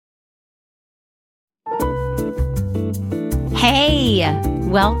Hey,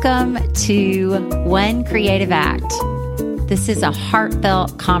 welcome to One Creative Act. This is a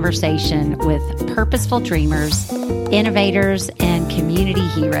heartfelt conversation with purposeful dreamers, innovators, and community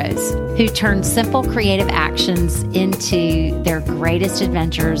heroes who turn simple creative actions into their greatest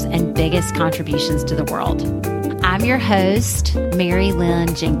adventures and biggest contributions to the world. I'm your host, Mary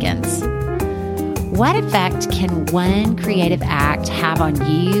Lynn Jenkins. What effect can one creative act have on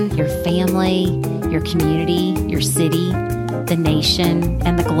you, your family, your community, your city, the nation,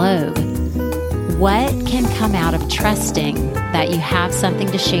 and the globe? What can come out of trusting that you have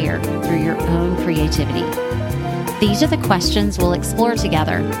something to share through your own creativity? These are the questions we'll explore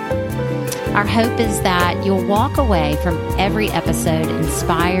together. Our hope is that you'll walk away from every episode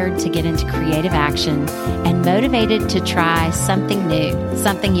inspired to get into creative action and motivated to try something new,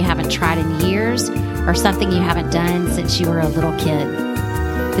 something you haven't tried in years, or something you haven't done since you were a little kid.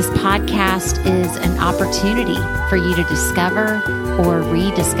 This podcast is an opportunity for you to discover or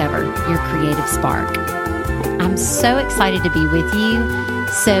rediscover your creative spark. I'm so excited to be with you.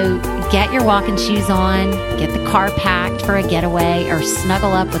 So get your walking shoes on, get the car packed for a getaway, or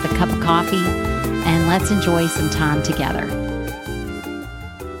snuggle up with a cup of coffee, and let's enjoy some time together.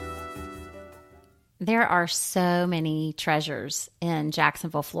 There are so many treasures in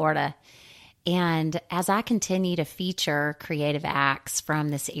Jacksonville, Florida. And as I continue to feature creative acts from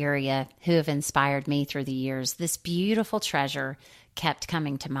this area who have inspired me through the years, this beautiful treasure kept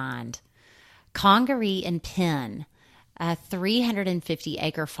coming to mind. Congaree and Penn, a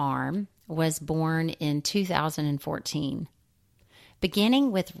 350-acre farm, was born in 2014.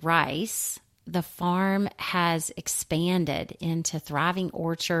 Beginning with rice, the farm has expanded into thriving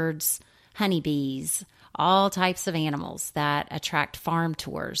orchards, honeybees, all types of animals that attract farm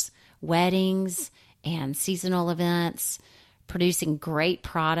tours, weddings, and seasonal events, producing great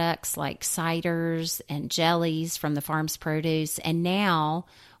products like ciders and jellies from the farm's produce, and now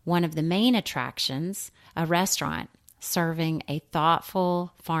one of the main attractions, a restaurant serving a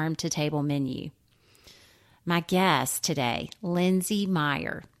thoughtful farm-to-table menu. My guest today, Lindsay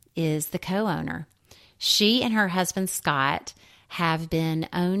Meyer, is the co-owner. She and her husband, Scott, have been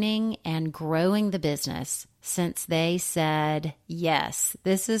owning and growing the business since they said, yes,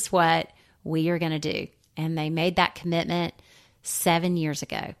 this is what we are going to do. And they made that commitment 7 years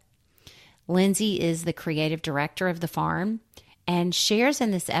ago. Lindsay is the creative director of the farm and shares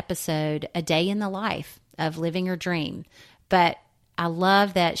in this episode a day in the life of living her dream. But I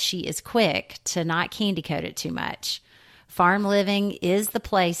love that she is quick to not candy coat it too much. Farm living is the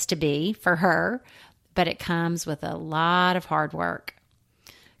place to be for her, but it comes with a lot of hard work.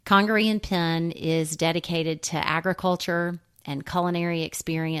 Congaree and Penn is dedicated to agriculture and culinary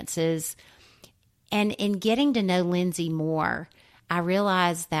experiences. And in getting to know Lindsay more, I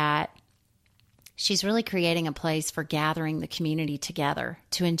realized that she's really creating a place for gathering the community together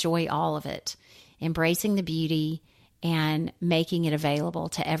to enjoy all of it, embracing the beauty and making it available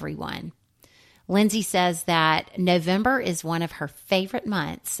to everyone. Lindsay says that November is one of her favorite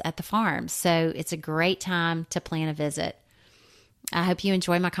months at the farm, so it's a great time to plan a visit. I hope you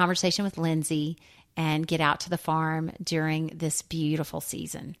enjoy my conversation with Lindsay and get out to the farm during this beautiful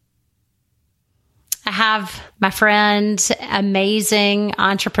season. I have my friend, amazing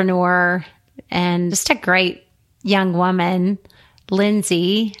entrepreneur, and just a great young woman,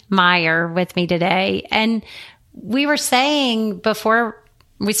 Lindsay Meyer, with me today. And we were saying before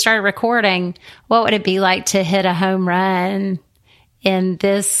we started recording, what would it be like to hit a home run in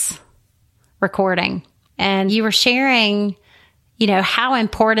this recording? And you were sharing, how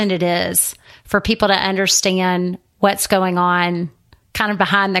important it is for people to understand what's going on kind of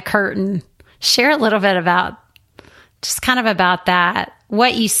behind the curtain. Share a little bit about that.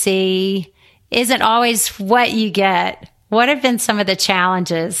 What you see isn't always what you get. What have been some of the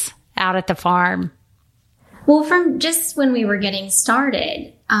challenges out at the farm? Well, from just when we were getting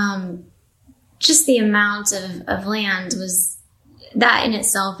started, just the amount of land that in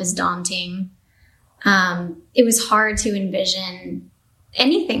itself is daunting. It was hard to envision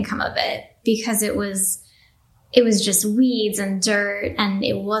anything come of it because it was just weeds and dirt, and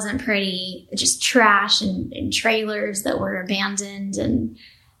it wasn't pretty, just trash and trailers that were abandoned, and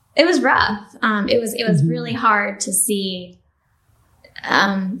it was rough. It was really hard to see,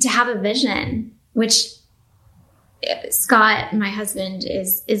 to have a vision, which Scott, my husband,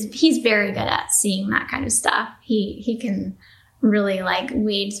 he's very good at seeing that kind of stuff. He can really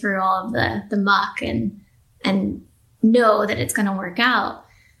wade through all of the muck and know that it's going to work out.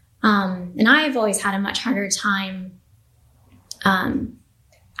 And I've always had a much harder time,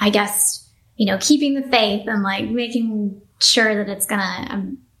 I guess, keeping the faith and making sure that it's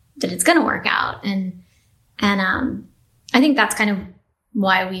gonna work out. And I think that's kind of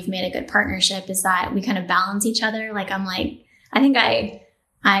why we've made a good partnership, is that we kind of balance each other. Like, I'm like, I think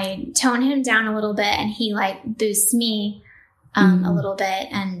I tone him down a little bit and he like boosts me a little bit.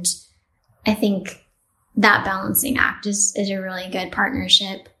 And I think that balancing act is a really good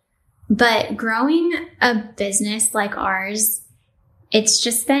partnership. But growing a business like ours, it's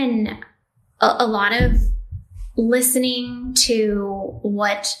just been a lot of listening to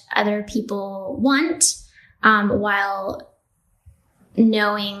what other people want, while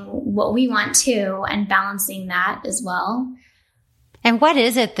knowing what we want too, and balancing that as well. And what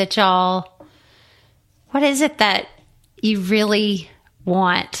is it that you really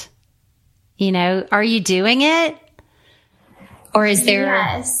want? You know, are you doing it? Or is there?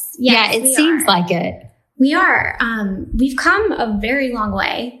 Yes, yeah, it seems like it. We are. We've come a very long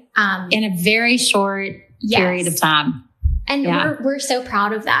way. In a very short period of time. And we're so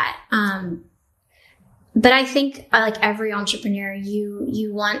proud of that. But I think like every entrepreneur,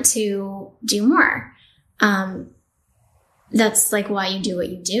 you want to do more. That's like why you do what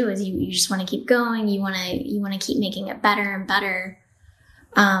you do, is you just want to keep going. You want to keep making it better and better.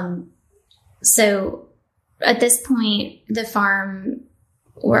 So at this point, the farm,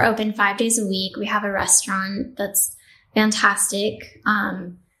 we're open 5 days a week. We have a restaurant that's fantastic.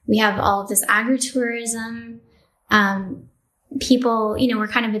 We have all of this agritourism. People, you know, we're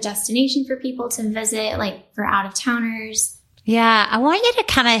kind of a destination for people to visit, like for out of towners. Yeah. I want you to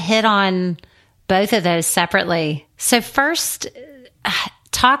kind of hit on both of those separately. So first,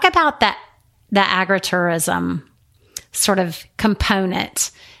 talk about the agritourism sort of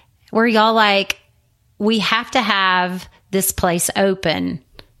component where y'all like, we have to have this place open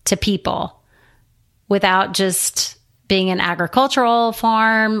to people without just being an agricultural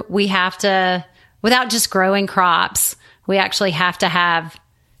farm. We have to, without just growing crops, we actually have to have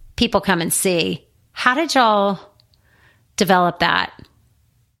people come and see. How did y'all develop that?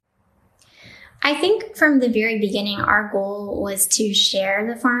 I think from the very beginning, our goal was to share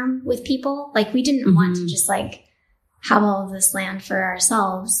the farm with people. Like, we didn't want to just like have all of this land for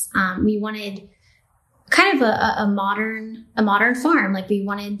ourselves. We wanted kind of a modern farm. Like, we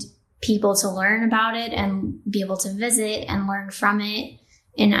wanted people to learn about it and be able to visit and learn from it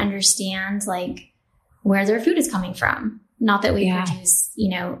and understand like where their food is coming from. Not that we produce,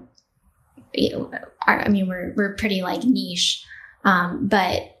 I mean, we're pretty like niche,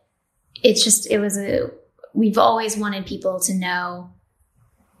 but we've always wanted people to know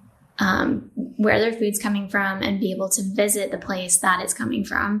where their food's coming from and be able to visit the place that it's coming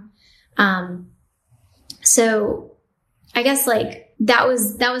from. So I guess like that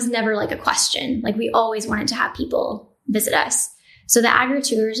was never like a question. Like, we always wanted to have people visit us. So the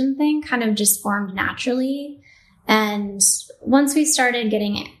agritourism thing kind of just formed naturally. And once we started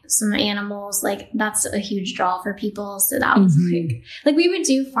getting some animals, like that's a huge draw for people. So that was like we would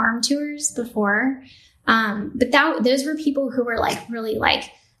do farm tours before. But those were people who were like really like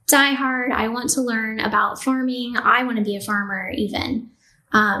die hard. I want to learn about farming. I want to be a farmer even.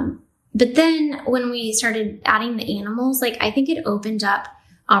 But then when we started adding the animals, like I think it opened up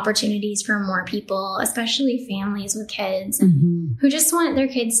opportunities for more people, especially families with kids and who just want their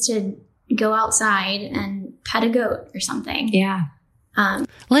kids to go outside and pet a goat or something. Yeah.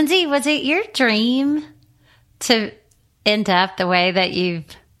 Lindsay, was it your dream to end up the way that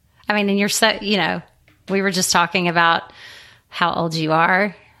and you're so, we were just talking about how old you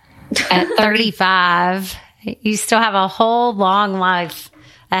are. At 35, you still have a whole long life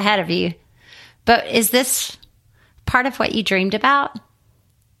ahead of you. But is this part of what you dreamed about?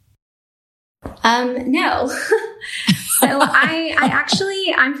 No. So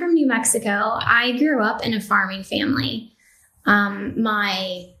I'm from New Mexico. I grew up in a farming family.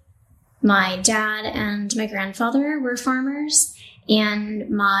 My dad and my grandfather were farmers, and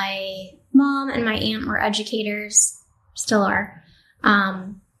my mom and my aunt were educators, still are.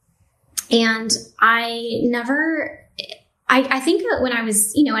 And I think that when I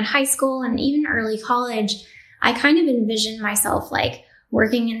was, in high school and even early college, I kind of envisioned myself like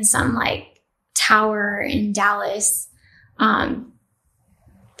working in some like tower in Dallas.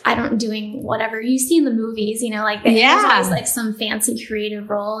 Doing whatever you see in the movies, like there's always like some fancy creative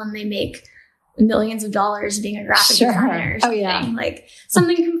role and they make millions of dollars being a graphic designer or something. Like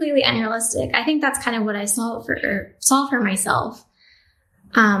something completely unrealistic. I think that's kind of what I saw for myself.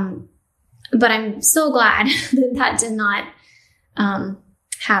 But I'm so glad that did not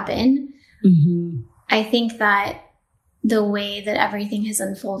happen. I think that the way that everything has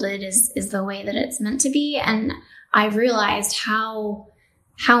unfolded is the way that it's meant to be. And I realized how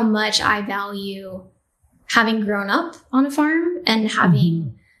much I value having grown up on a farm and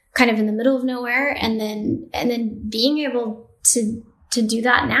having kind of in the middle of nowhere, and then being able to do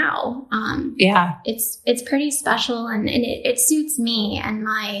that now. It's pretty special, and it suits me and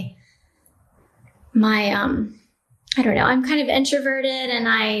my I don't know, I'm kind of introverted, and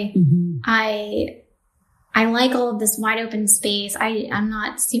I like all of this wide open space. I'm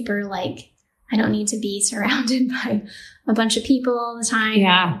not super like, I don't need to be surrounded by a bunch of people all the time.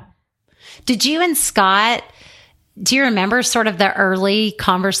 Yeah. Did you and Scott, do you remember sort of the early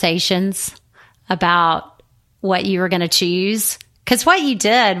conversations about what you were going to choose? Because what you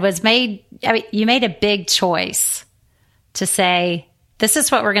did was you made a big choice to say, this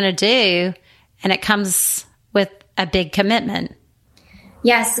is what we're going to do. And it comes with a big commitment.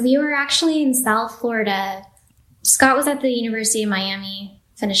 Yes, we were actually in South Florida. Scott was at the University of Miami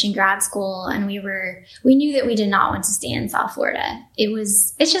finishing grad school, and we knew that we did not want to stay in South Florida.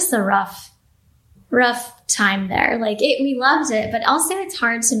 It's just a rough time there. Like we loved it, but also it's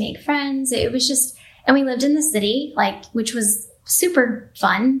hard to make friends. It was just, and we lived in the city, which was super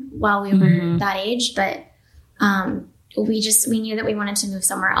fun while we were that age, but we knew that we wanted to move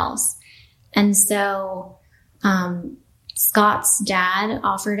somewhere else. And so Scott's dad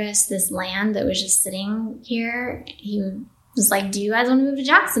offered us this land that was just sitting here. He was like, do you guys want to move to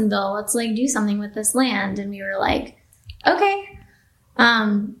Jacksonville? Let's do something with this land. And we were like, okay.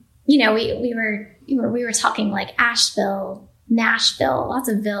 We were talking like Asheville, Nashville, lots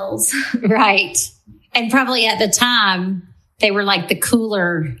of vills. Right. And probably at the time they were like the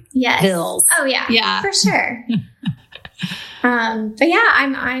cooler vills. Oh yeah. Yeah. For sure. But yeah,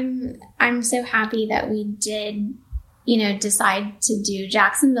 I'm so happy that we did, decide to do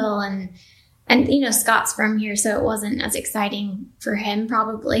Jacksonville, and Scott's from here, so it wasn't as exciting for him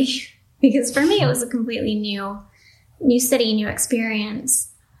probably because for me it was a completely new city, new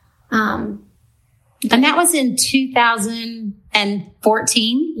experience. And that was in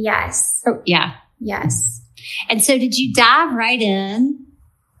 2014? Yes. Oh, yeah. Yes. And so did you dive right in?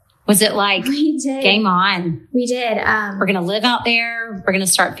 Was it like, we did. Game on? We did. We're going to live out there. We're going to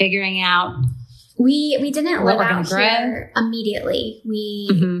start figuring out. We didn't live out here immediately.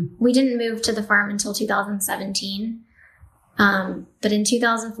 We didn't move to the farm until 2017. But in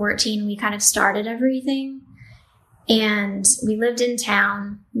 2014, we kind of started everything. And we lived in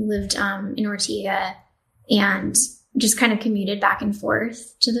town. We lived in Ortega and just kind of commuted back and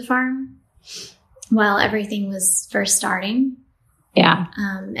forth to the farm while everything was first starting. Yeah.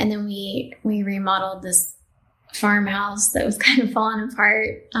 And then we remodeled this farmhouse that was kind of falling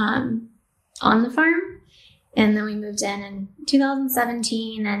apart on the farm. And then we moved in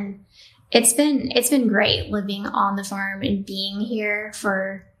 2017, and it's been great living on the farm and being here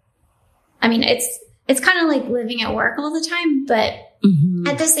it's kind of like living at work all the time, but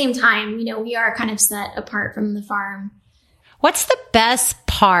at the same time, we are kind of set apart from the farm. What's the best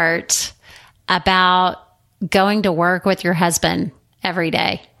part about going to work with your husband every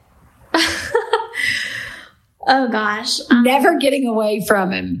day? Oh gosh. Never getting away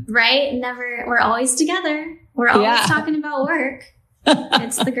from him. Right? Never. We're always together. We're always talking about work.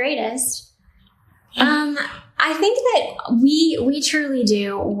 It's the greatest. I think that we truly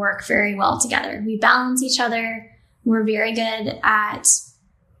do work very well together. We balance each other. We're very good at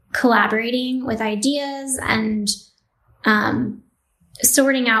collaborating with ideas and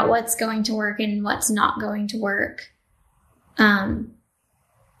sorting out what's going to work and what's not going to work.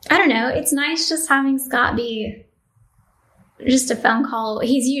 I don't know. It's nice just having Scott be just a phone call.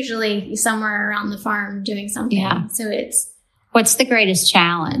 He's usually somewhere around the farm doing something. Yeah. So what's the greatest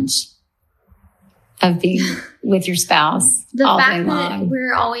challenge of being with your spouse the all fact day long? that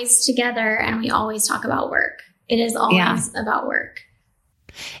we're always together and we always talk about work. It is always about work.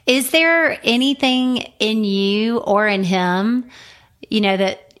 Is there anything in you or in him,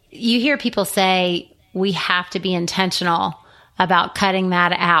 that you hear people say, we have to be intentional about cutting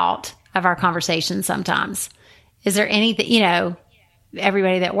that out of our conversation sometimes? Is there anything,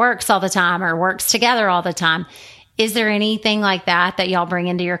 everybody that works all the time or works together all the time, is there anything like that y'all bring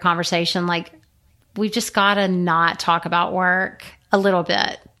into your conversation? Like, we've just got to not talk about work a little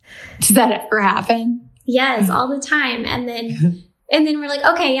bit. Does that ever happen? Yes, all the time. And then we're like,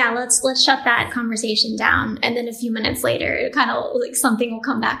 okay, yeah, let's shut that conversation down. And then a few minutes later, it kind of like something will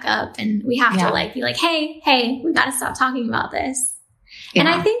come back up, and we have to be like, hey, we got to stop talking about this. Yeah. And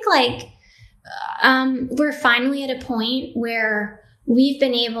I think we're finally at a point where we've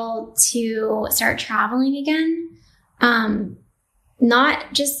been able to start traveling again.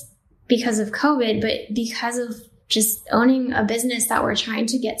 Not just because of COVID, but because of just owning a business that we're trying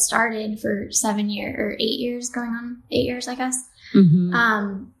to get started for 7 years or 8 years, going on 8 years, I guess. Mm-hmm.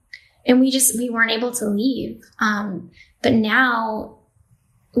 And we weren't able to leave. But now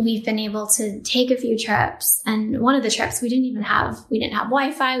we've been able to take a few trips. And one of the trips we didn't have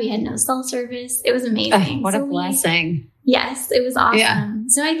Wi-Fi. We had no cell service. It was amazing. Oh, what a blessing. Yes, it was awesome. Yeah.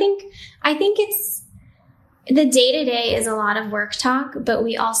 So I think it's the day-to-day is a lot of work talk, but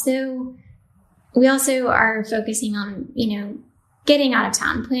we also are focusing on, getting out of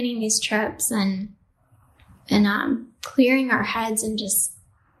town, planning these trips and clearing our heads and just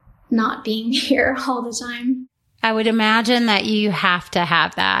not being here all the time. I would imagine that you have to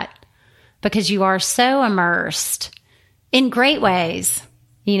have that because you are so immersed in great ways,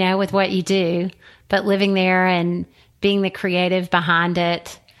 with what you do, but living there and being the creative behind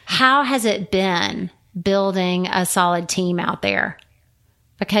it. How has it been building a solid team out there?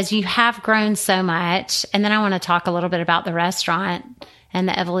 Because you have grown so much. And then I want to talk a little bit about the restaurant and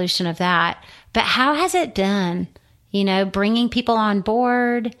the evolution of that. But how has it been, bringing people on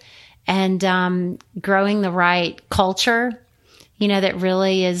board and growing the right culture, that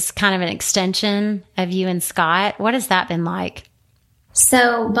really is kind of an extension of you and Scott? What has that been like?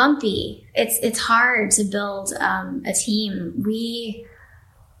 So bumpy. It's hard to build a team.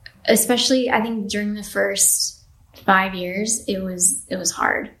 Especially I think during the first 5 years, it was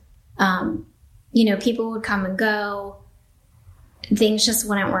hard. People would come and go. Things just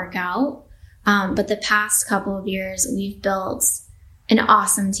wouldn't work out. But the past couple of years, we've built an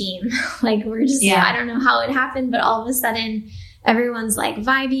awesome team. We're just, I don't know how it happened, but all of a sudden everyone's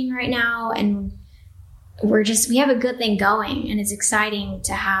vibing right now. And we have a good thing going, and it's exciting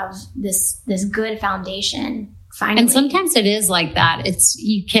to have this good foundation finally. And sometimes it is like that.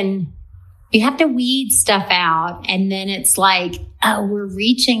 You have to weed stuff out, and then it's we're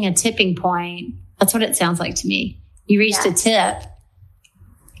reaching a tipping point. That's what it sounds like to me. You reached a tip.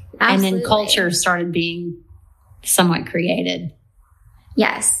 Absolutely. And then culture started being somewhat created.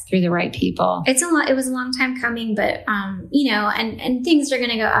 Yes. Through the right people. It was a long time coming, but, and things are going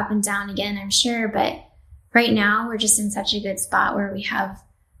to go up and down again, I'm sure. But right now we're just in such a good spot where we have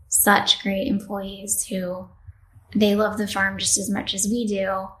such great employees who they love the farm just as much as we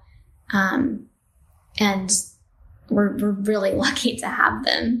do. And we're really lucky to have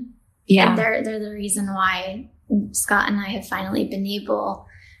them. Yeah. And they're the reason why Scott and I have finally been able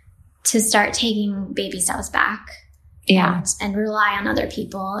to start taking baby steps back. Yeah. And rely on other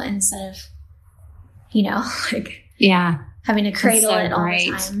people instead of, having to cradle it all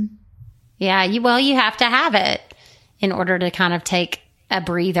the time. Yeah. You have to have it in order to kind of take a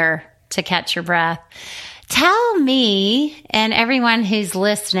breather to catch your breath. Tell me and everyone who's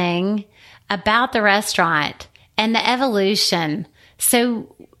listening about the restaurant and the evolution.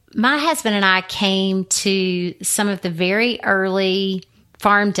 So my husband and I came to some of the very early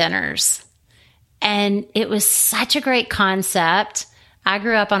farm dinners, and it was such a great concept. I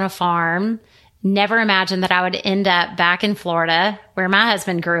grew up on a farm, never imagined that I would end up back in Florida where my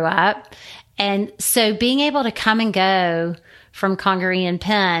husband grew up. And so being able to come and go from Congaree and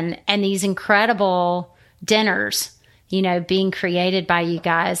Penn and these incredible dinners, being created by you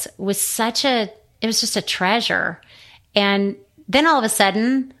guys was it was just a treasure. And then all of a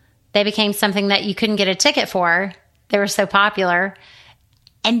sudden they became something that you couldn't get a ticket for. They were so popular.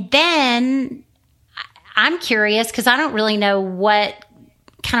 And then I'm curious because I don't really know what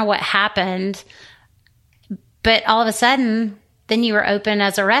happened, but all of a sudden then you were open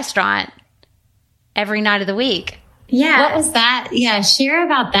as a restaurant every night of the week. Yeah. What was that? Yeah. Share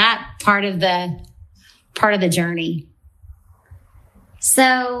about that part of the journey.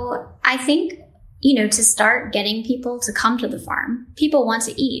 So I think, to start getting people to come to the farm, people want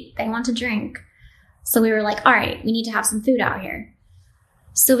to eat, they want to drink. So we were like, all right, we need to have some food out here.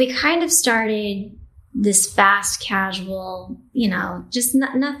 So we kind of started this fast casual, just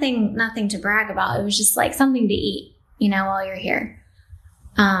nothing to brag about. It was just something to eat, while you're here.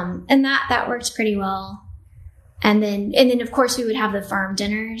 And that worked pretty well. And then of course we would have the farm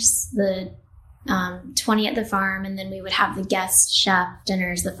dinners, the 20 at the farm, and then we would have the guest chef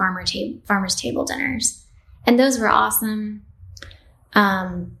dinners, the farmer's table dinners, and those were awesome.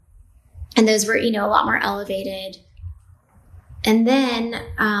 And those were, a lot more elevated. And then,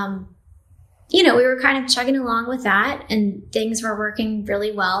 we were kind of chugging along with that, and things were working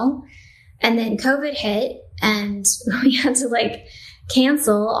really well. And then COVID hit, and we had to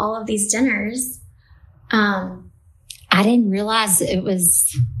cancel all of these dinners. I didn't realize it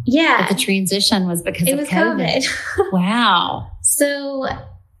was, that the transition was because of COVID. Wow. So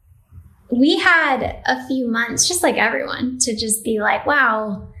we had a few months, just like everyone, to just be like,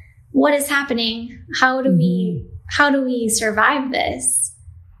 wow, what is happening? How do we survive this?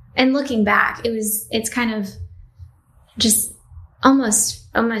 And looking back, it's kind of just almost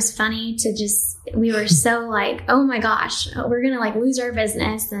almost funny to we were so like, oh my gosh, we're going to like lose our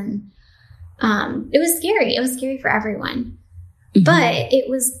business. And it was scary. It was scary for everyone. Mm-hmm. But it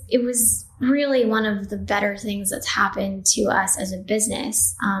was really one of the better things that's happened to us as a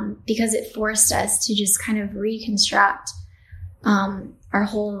business, because it forced us to just kind of reconstruct our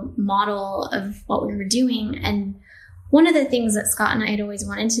whole model of what we were doing. And one of the things that Scott and I had always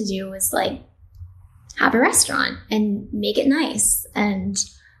wanted to do was like have a restaurant and make it nice. And,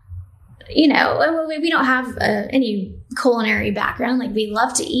 we don't have any culinary background. Like we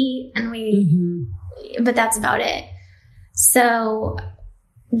love to eat and but that's about it. So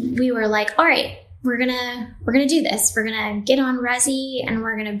we were like, all right, we're going to do this. We're going to get on Resy and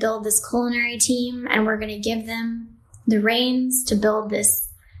we're going to build this culinary team and we're going to give them the reins to build this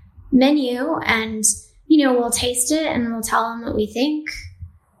menu and, we'll taste it and we'll tell them what we think.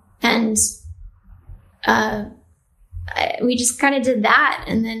 And, we just kind of did that.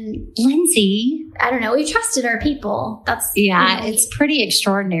 And then Lindsay, I don't know, we trusted our people. It's pretty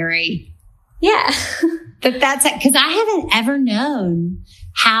extraordinary. Yeah. That's because I haven't ever known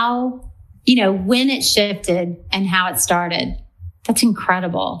how, when it shifted and how it started. That's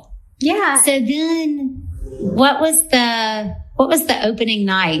incredible. Yeah. So then what was the opening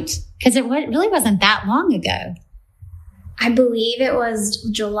night? Because it really wasn't that long ago. I believe it was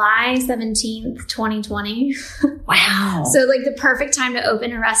July 17th, 2020. Wow. So like the perfect time to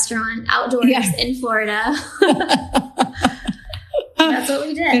open a restaurant outdoors in Florida. That's what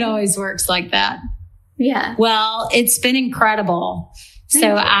we did. It always works like that. Yeah. Well, it's been incredible.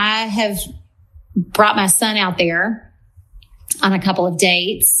 So I have brought my son out there on a couple of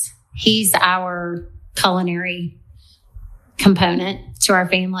dates. He's our culinary component to our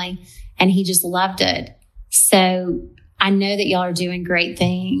family, and he just loved it. So I know that y'all are doing great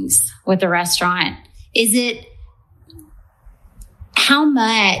things with the restaurant. How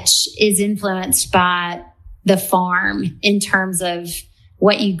much is influenced by the farm in terms of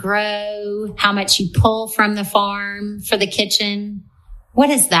what you grow, how much you pull from the farm for the kitchen? What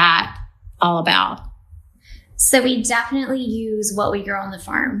is that all about? So we definitely use what we grow on the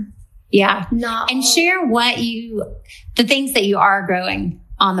farm. Yeah. And share the things that you are growing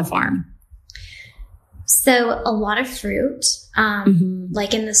on the farm. So a lot of fruit,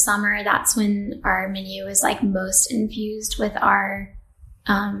 like in the summer, that's when our menu is like most infused with our,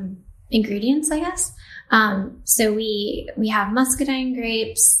 ingredients, I guess. So we have muscadine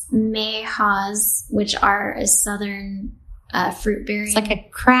grapes, mayhaws, which are a southern, fruit bearing. It's like a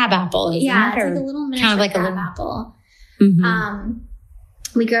crab apple, isn't it? It's like a little miniature kind of like crab apple. Mm-hmm.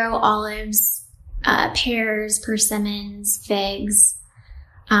 We grow olives, pears, persimmons, figs.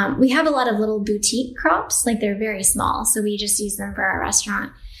 We have a lot of little boutique crops, like they're very small. So we just use them for our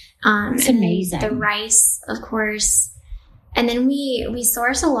restaurant. It's amazing. The rice, of course. And then we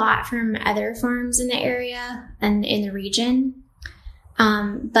source a lot from other farms in the area and in the region.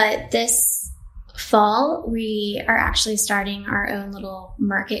 But this fall, we are actually starting our own little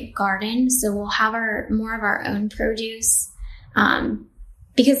market garden. So we'll have more of our own produce.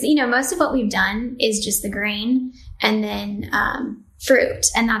 Because, most of what we've done is just the grain and then, fruit,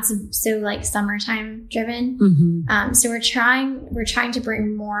 and that's so like summertime driven. Mm-hmm. So we're trying to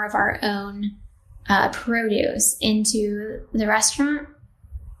bring more of our own produce into the restaurant.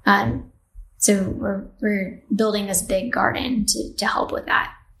 So we're building this big garden to help with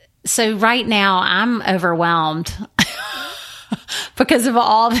that. So right now I'm overwhelmed because of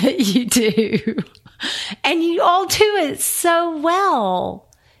all that you do, and you all do it so well.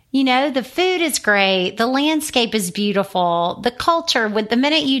 The food is great. The landscape is beautiful. The culture, the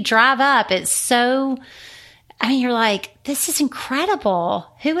minute you drive up, it's so, you're like, this is incredible.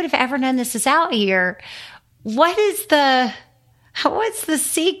 Who would have ever known this is out here? What's the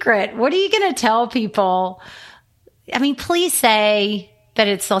secret? What are you going to tell people? Please say that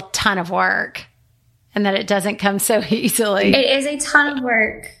it's a ton of work and that it doesn't come so easily. It is a ton of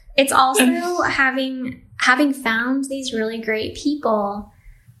work. It's also having found these really great people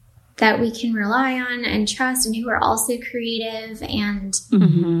that we can rely on and trust, and who are also creative. And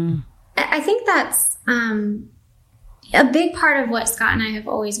I think that's a big part of what Scott and I have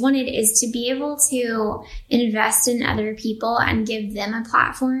always wanted, is to be able to invest in other people and give them a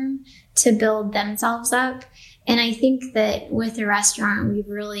platform to build themselves up. And I think that with the restaurant, we've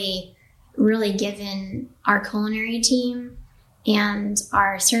really, really given our culinary team and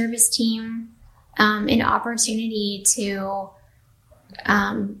our service team an opportunity to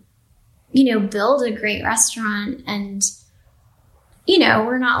build a great restaurant. And,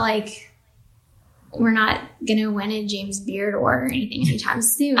 we're not going to win a James Beard award or anything anytime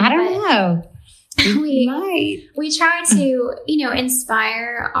soon. I don't know. we try to,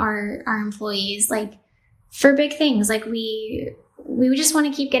 inspire our employees, like for big things. Like we just want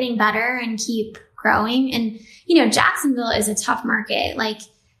to keep getting better and keep growing. And, Jacksonville is a tough market. Like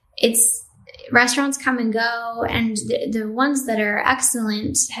it's restaurants come and go, and the ones that are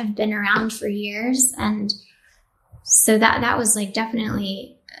excellent have been around for years. And so that was like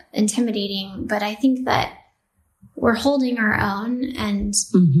definitely intimidating, but I think that we're holding our own, and,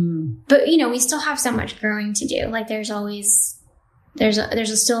 but we still have so much growing to do. Like there's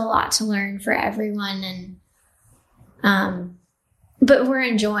still a lot to learn for everyone. And, but we're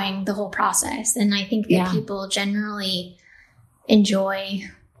enjoying the whole process. And I think that people generally enjoy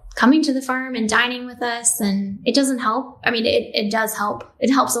coming to the farm and dining with us. And it doesn't help. I mean, it does help.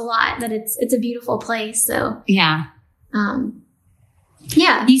 It helps a lot that it's a beautiful place. So yeah.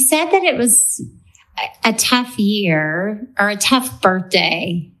 You said that it was a tough year or a tough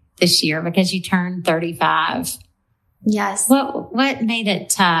birthday this year because you turned 35. Yes. What made it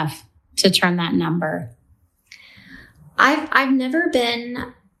tough to turn that number? I've never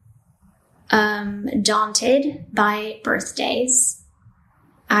been daunted by birthdays.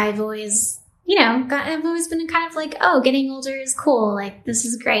 I've always, I've always been kind of like, oh, getting older is cool. Like, this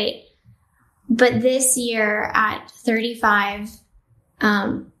is great. But this year at 35,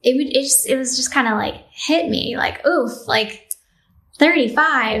 it was just kind of like hit me like, oof, like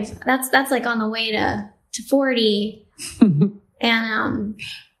 35, that's like on the way to 40. And,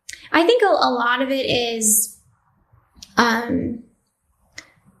 I think a lot of it is,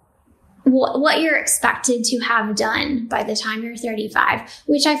 what you're expected to have done by the time you're 35,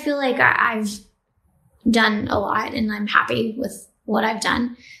 which I feel like I've done a lot and I'm happy with what I've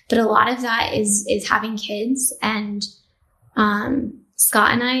done. But a lot of that is having kids. And,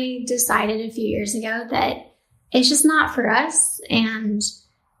 Scott and I decided a few years ago that it's just not for us. And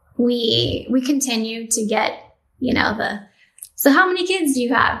we continue to get, so how many kids do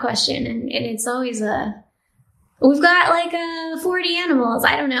you have question? And it's always we've got like 40 animals.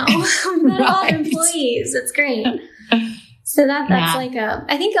 I don't know. We've got a lot of employees. It's great. So that's like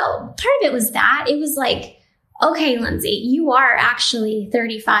I think part of it was that it was like, okay, Lindsay, you are actually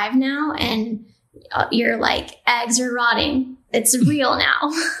 35 now and you're like eggs are rotting. It's real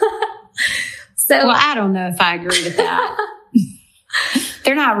now. So I don't know if I agree with that.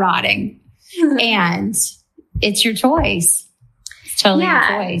 They're not rotting, and it's your choice. It's totally your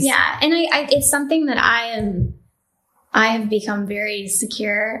choice. Yeah. And I it's something that I have become very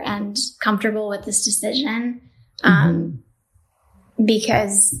secure and comfortable with this decision.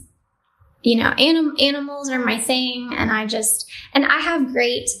 Because, animals are my thing. And I have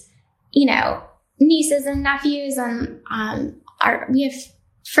great, nieces and nephews, and, we have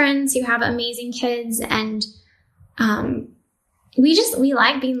friends who have amazing kids, and, we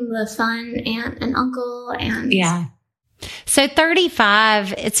like being the fun aunt and uncle. And so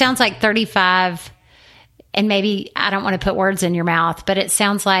 35, it sounds like 35, and maybe I don't want to put words in your mouth, but it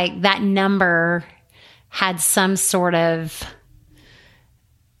sounds like that number had some sort of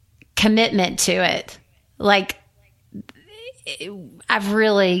commitment to it. Like, I've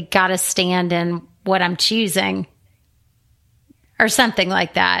really got to stand in what I'm choosing or something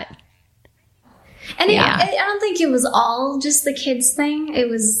like that. And I don't think it was all just the kids thing. It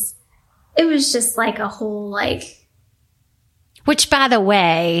was just like a whole, like, which, by the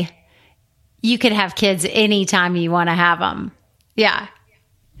way, you could have kids anytime you want to have them. Yeah.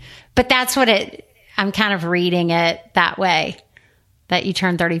 But that's what I'm kind of reading it that way, that you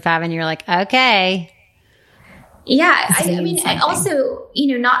turn 35 and you're like, okay. Yeah. I mean, also,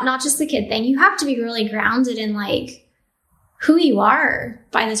 not just the kid thing. You have to be really grounded in like who you are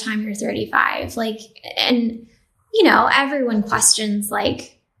by the time you're 35. Like, and, everyone questions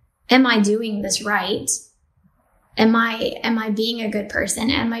like, am I doing this right? Am I being a good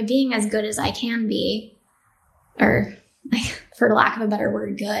person? Am I being as good as I can be? Or, for lack of a better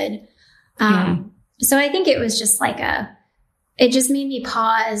word, good. So I think it was just like it just made me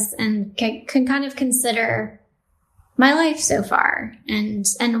pause and can kind of consider my life so far and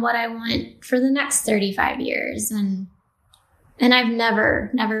what I want for the next 35 years. And I've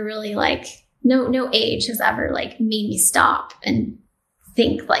never really like, no age has ever like made me stop and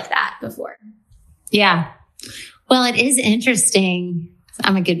think like that before. Yeah. Well, it is interesting.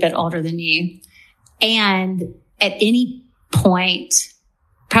 I'm a good bit older than you. And at any point,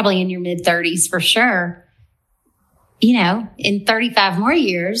 probably in your mid-30s for sure, in 35 more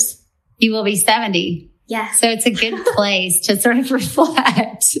years, you will be 70. Yes. So it's a good place to sort of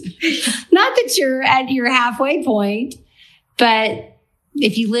reflect. Not that you're at your halfway point, but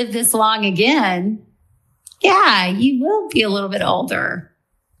if you live this long again, you will be a little bit older.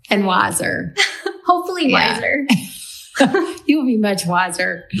 and wiser. Hopefully Yeah. wiser. You'll be much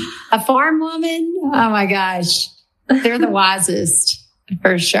wiser. A farm woman, oh my gosh, they're the wisest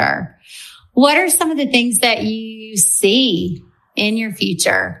for sure. What are some of the things that you see in your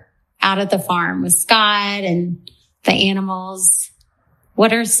future out at the farm with Scott and the animals?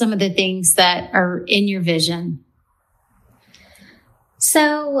 What are some of the things that are in your vision?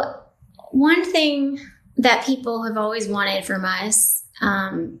 So one thing that people have always wanted from us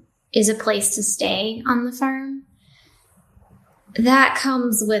is a place to stay on the farm. That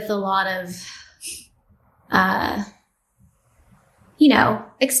comes with a lot of,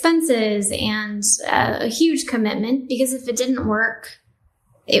 expenses and a huge commitment, because if it didn't work,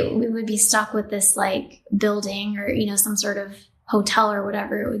 we would be stuck with this like building or, some sort of hotel or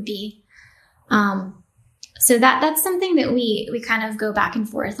whatever it would be. So that's something that we kind of go back and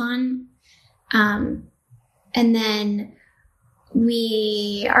forth on. And then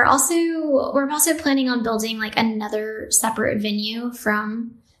we're also planning on building like another separate venue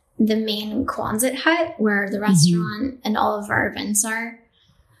from the main Quonset hut where the restaurant and all of our events are.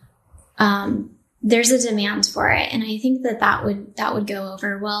 There's a demand for it. And I think that would go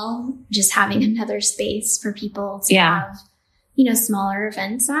over well, just having another space for people to have, smaller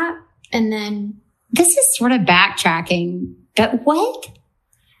events at. And then this is sort of backtracking, but what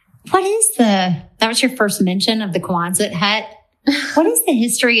is that was your first mention of the Quonset hut. What is the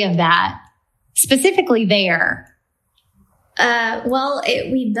history of that specifically there?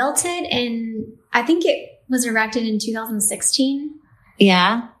 We built it I think it was erected in 2016.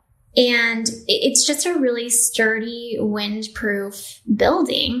 Yeah. And it's just a really sturdy, windproof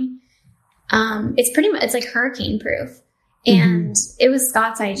building. It's like hurricane proof. And it was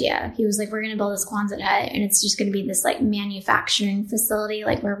Scott's idea. He was like, we're going to build this Quonset hut and it's just going to be this like manufacturing facility,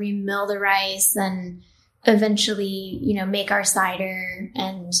 like where we mill the rice and eventually, make our cider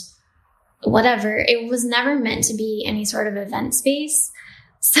and whatever. It was never meant to be any sort of event space.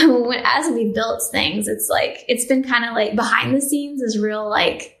 So as we built things, it's been kind of like behind the scenes is real,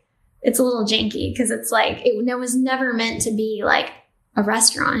 like, it's a little janky because it's like, it was never meant to be like a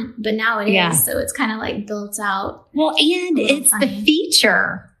restaurant, but now it is. So it's kind of like built out. Well, and it's funny. The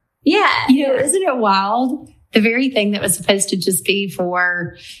feature. Yeah. Isn't it wild? The very thing that was supposed to just be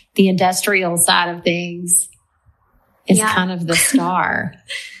for the industrial side of things is kind of the star.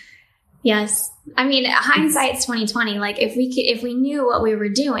 Yes. I mean, hindsight's 2020. Like if we knew what we were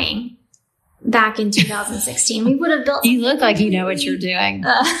doing back in 2016, we would have built. You look like you know what you're doing.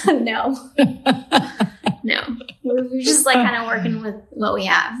 No. No. We're just like kind of working with what we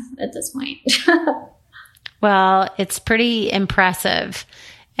have at this point. Well, it's pretty impressive.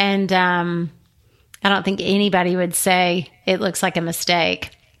 And I don't think anybody would say it looks like a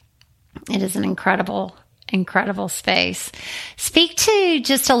mistake. It is an incredible space. Speak to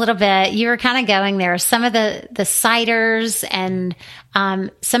just a little bit, you were kind of going there, some of the ciders and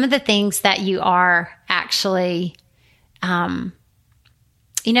some of the things that you are actually, what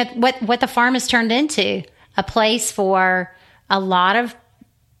the farm has turned into, a place for a lot of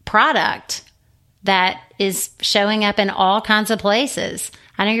product that is showing up in all kinds of places.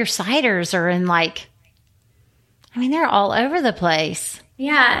 I know your ciders are in they're all over the place.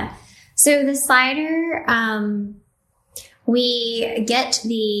 Yeah. So the cider, we get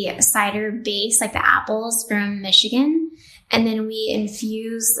the cider base, like the apples from Michigan, and then we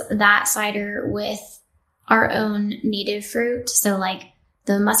infuse that cider with our own native fruit. So like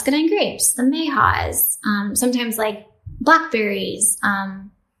the muscadine grapes, the mayhaws, sometimes like blackberries.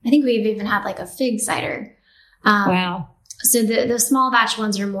 I think we've even had like a fig cider. Wow. So the small batch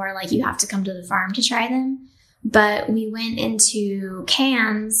ones are more like you have to come to the farm to try them. But we went into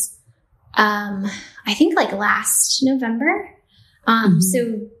cans, I think like last November.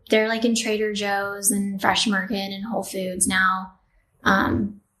 So they're like in Trader Joe's and Fresh Market and Whole Foods now,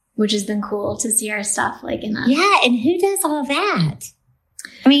 which has been cool to see our stuff like in that. Yeah. And who does all that?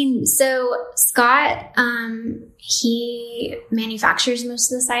 I mean, so Scott, he manufactures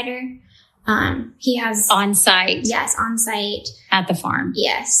most of the cider. He has on site. Yes, on site at the farm.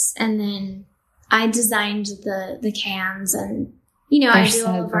 Yes, and then I designed the cans, and They're I do so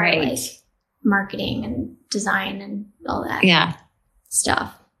all of our great. like marketing and design and all that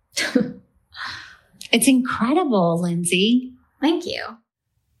stuff. It's incredible, Lindsay. Thank you.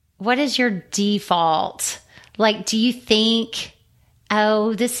 What is your default? Like, do you think,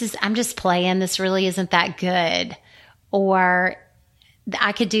 I'm just playing, this really isn't that good, or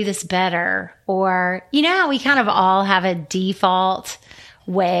I could do this better, or how we kind of all have a default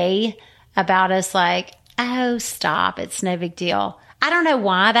way about us, like, oh, stop, it's no big deal. I don't know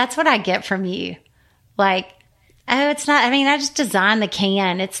why. That's what I get from you. Like, Oh, it's not. I mean, I just designed the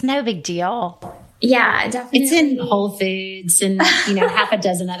can. It's no big deal. Yeah, definitely. It's in Whole Foods and, half a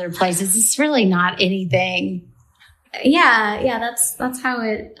dozen other places. It's really not anything. Yeah. That's how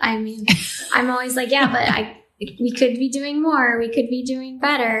it, I mean, I'm always like, yeah, but we could be doing more. We could be doing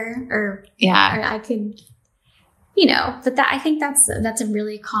better or I could, but I think that's a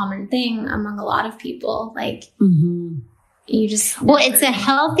really common thing among a lot of people. Like you just, it's a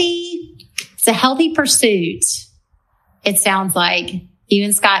healthy pursuit. It sounds like you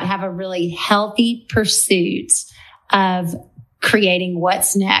and Scott have a really healthy pursuit of creating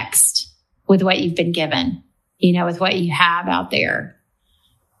what's next with what you've been given, with what you have out there.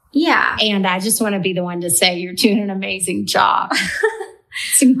 Yeah. And I just want to be the one to say you're doing an amazing job.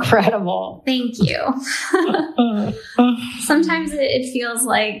 It's incredible. Thank you. Sometimes it feels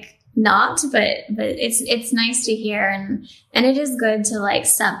like not, but it's nice to hear. And it is good to like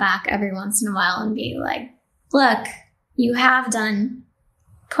step back every once in a while and be like, look, you have done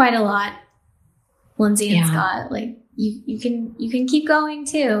quite a lot, Lindsay and Scott. Like you can keep going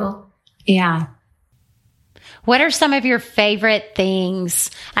too. Yeah. What are some of your favorite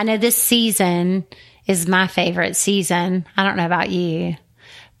things? I know this season is my favorite season. I don't know about you,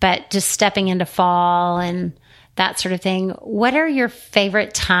 but just stepping into fall and that sort of thing. What are your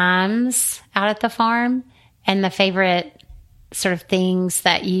favorite times out at the farm and the favorite sort of things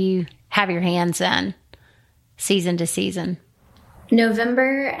that you have your hands in season to season?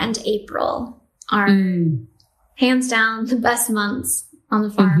 November and April are hands down the best months on the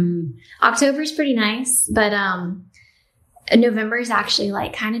farm. October's pretty nice, but November is actually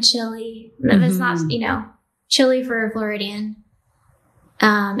like kind of chilly. It's not, chilly for a Floridian.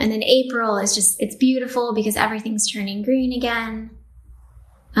 And then April is it's beautiful because everything's turning green again.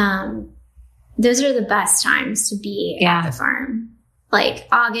 Those are the best times to be at the farm. Like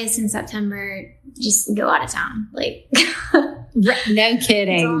August and September, just go out of town. Like, no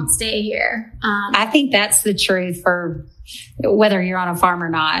kidding. Don't stay here. I think that's the truth for whether you're on a farm or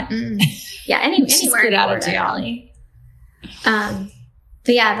not. Yeah, anywhere get out of town. Really. But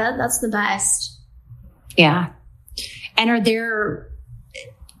yeah, that's the best. Yeah. And are there,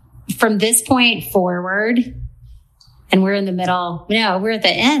 from this point forward, and we're in the middle, we're at the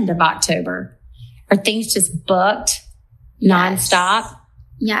end of October, are things just booked nonstop?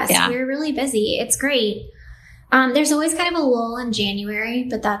 Yes, we're really busy. It's great. There's always kind of a lull in January,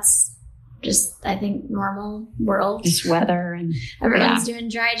 but that's just, I think, normal world. Just weather and everyone's doing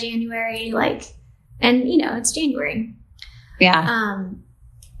dry January, and it's January. Yeah.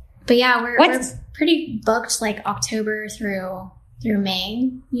 But yeah, we're pretty booked like October through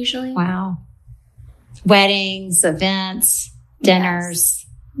May usually. Wow. Weddings, events, dinners.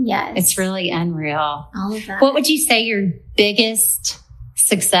 Yes. It's really unreal. All of that. What would you say your biggest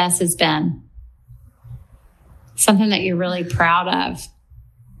success has been? Something that you're really proud of?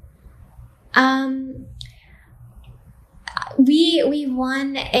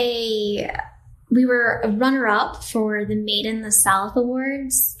 We were a runner-up for the Made in the South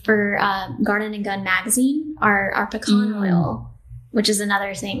Awards for Garden and Gun magazine, our pecan oil, which is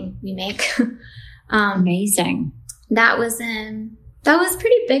another thing we make. Amazing. That was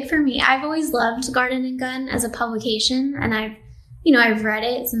pretty big for me. I've always loved Garden and Gun as a publication, and I've read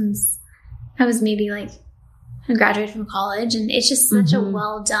it since I was maybe like I graduated from college, and it's just such a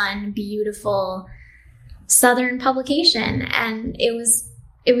well done, beautiful Southern publication, and it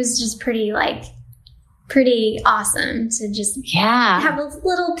was just pretty awesome to just have a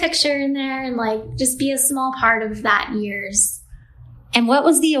little picture in there and like just be a small part of that year's. And what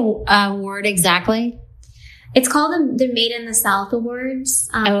was the award exactly? It's called the Made in the South Awards.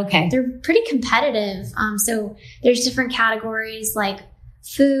 Okay. They're pretty competitive. So there's different categories like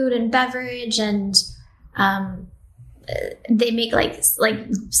food and beverage, and they make like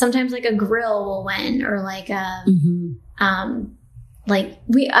sometimes like a grill will win, or like a like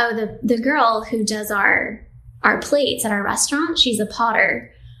the girl who does our plates at our restaurant, she's a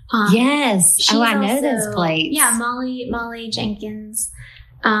potter. Yes. I know those plates. Yeah, Molly Jenkins.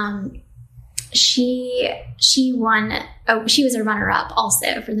 She won. Oh, she was a runner-up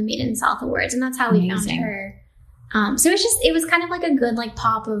also for the Made in South Awards, and that's how we found her. So it was kind of like a good like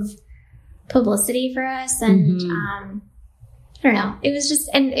pop of publicity for us, and I don't know. It was just,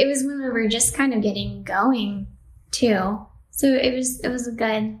 and it was when we were just kind of getting going too. So it was a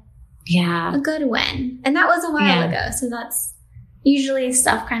good win, and that was a while ago. So that's usually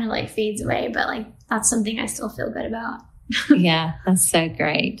stuff kind of like fades away, but like that's something I still feel good about. Yeah, that's so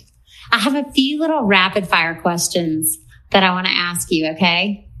great. I have a few little rapid fire questions that I want to ask you.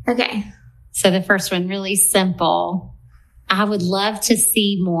 Okay. Okay. So the first one, really simple. I would love to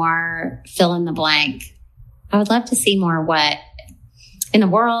see more fill in the blank I would love to see more. What in the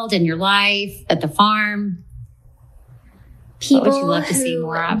world, in your life, at the farm? People what would you love to see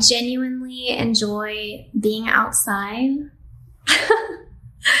more of? Genuinely enjoy being outside.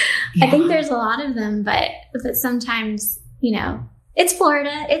 I think there's a lot of them, but sometimes, it's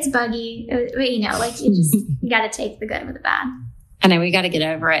Florida, it's buggy, you got to take the good with the bad. I know, we got to get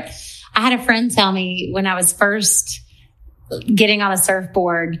over it. I had a friend tell me when I was first getting on a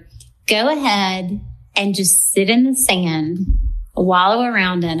surfboard, go ahead and just sit in the sand, wallow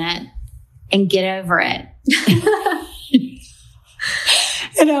around in it, and get over it.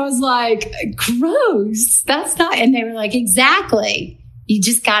 And I was like, gross. That's not. And they were like, exactly. You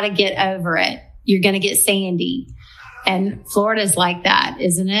just got to get over it. You're going to get sandy. And Florida's like that,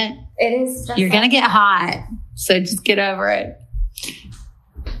 isn't it? It is. You're going to get hot. So just get over it.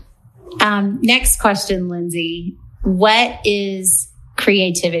 Next question, Lindsay. What is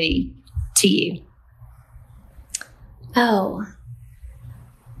creativity to you? Oh,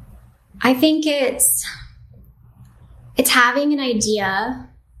 I think it's having an idea,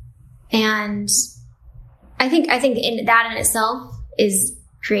 and I think in that in itself is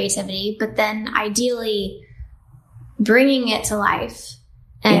creativity, but then ideally bringing it to life.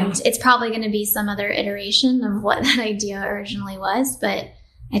 And it's probably going to be some other iteration of what that idea originally was, but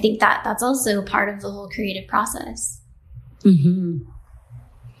I think that's also part of the whole creative process. Mm-hmm.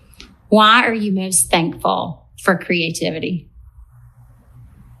 Why are you most thankful for creativity?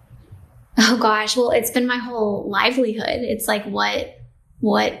 Oh gosh, well, it's been my whole livelihood. It's like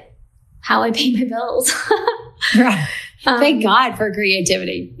how I pay my bills. Right. Thank God for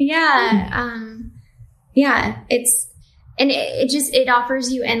creativity. Yeah. It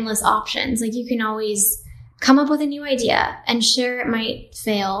offers you endless options. Like, you can always come up with a new idea, and sure, it might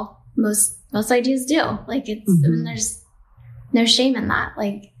fail. Most ideas do. Like, there's no shame in that.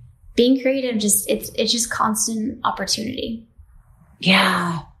 Like, being creative, it's just constant opportunity.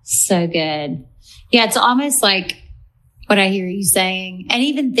 Yeah. So good. Yeah. It's almost like what I hear you saying, and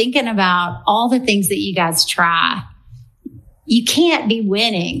even thinking about all the things that you guys try. You can't be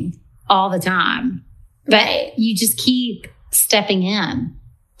winning all the time, but you just keep stepping in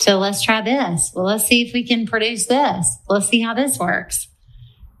to, let's try this. Well, let's see if we can produce this. Let's see how this works.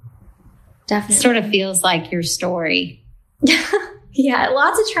 Definitely. Sort of feels like your story. Yeah.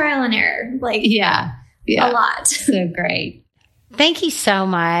 Lots of trial and error. Like, yeah. A lot. So great. Thank you so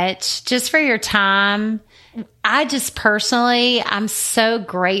much just for your time. I just personally, I'm so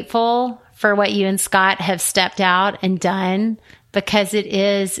grateful for what you and Scott have stepped out and done, because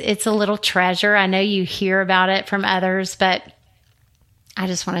it's a little treasure. I know you hear about it from others, but I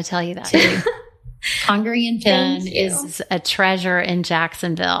just want to tell you that too. Hungry and Pen is a treasure in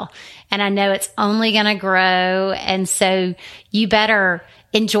Jacksonville, and I know it's only going to grow. And so you better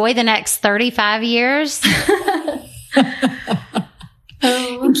enjoy the next 35 years.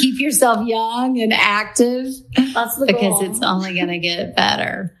 And keep yourself young and active. That's the because goal. It's only going to get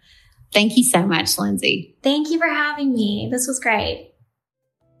better. Thank you so much, Lindsay. Thank you for having me. This was great.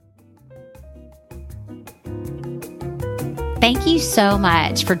 Thank you so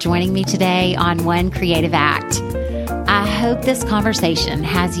much for joining me today on One Creative Act. I hope this conversation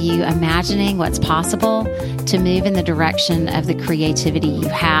has you imagining what's possible to move in the direction of the creativity you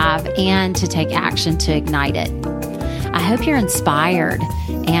have and to take action to ignite it. I hope you're inspired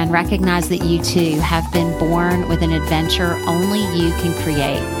and recognize that you too have been born with an adventure only you can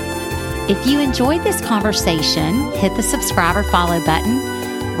create. If you enjoyed this conversation, hit the subscribe or follow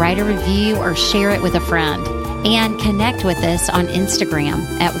button, write a review, or share it with a friend, and connect with us on Instagram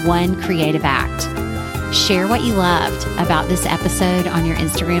at One Creative Act. Share what you loved about this episode on your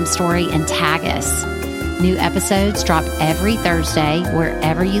Instagram story and tag us. New episodes drop every Thursday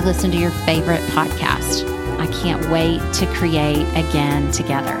wherever you listen to your favorite podcast. I can't wait to create again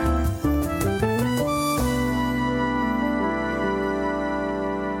together.